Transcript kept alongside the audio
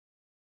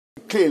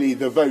clearly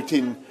the vote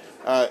in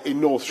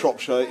North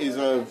Shropshire is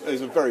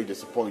a very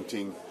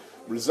disappointing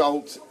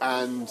result,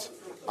 and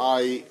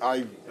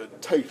I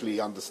totally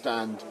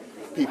understand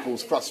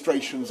people's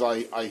frustrations.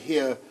 I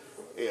hear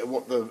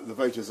what the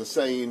voters are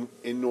saying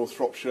in North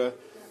Shropshire,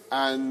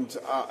 and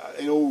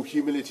in all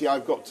humility,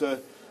 I've got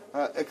to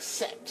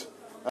accept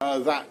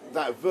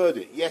that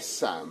verdict. Yes,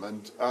 Sam,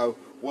 and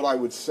what I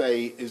would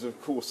say is,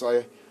 of course,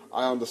 I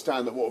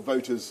understand that what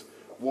voters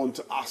want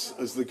us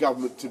as the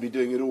government to be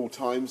doing at all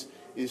times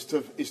is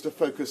to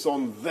focus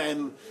on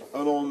them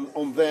and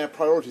on their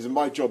priorities. And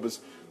my job as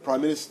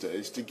Prime Minister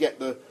is to get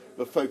the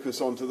focus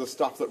onto the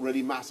stuff that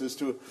really matters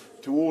to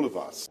all of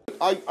us.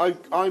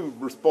 I'm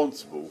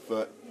responsible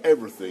for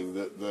everything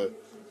that the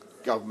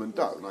government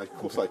does, and of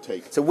course I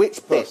take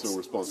personal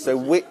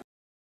responsibility. So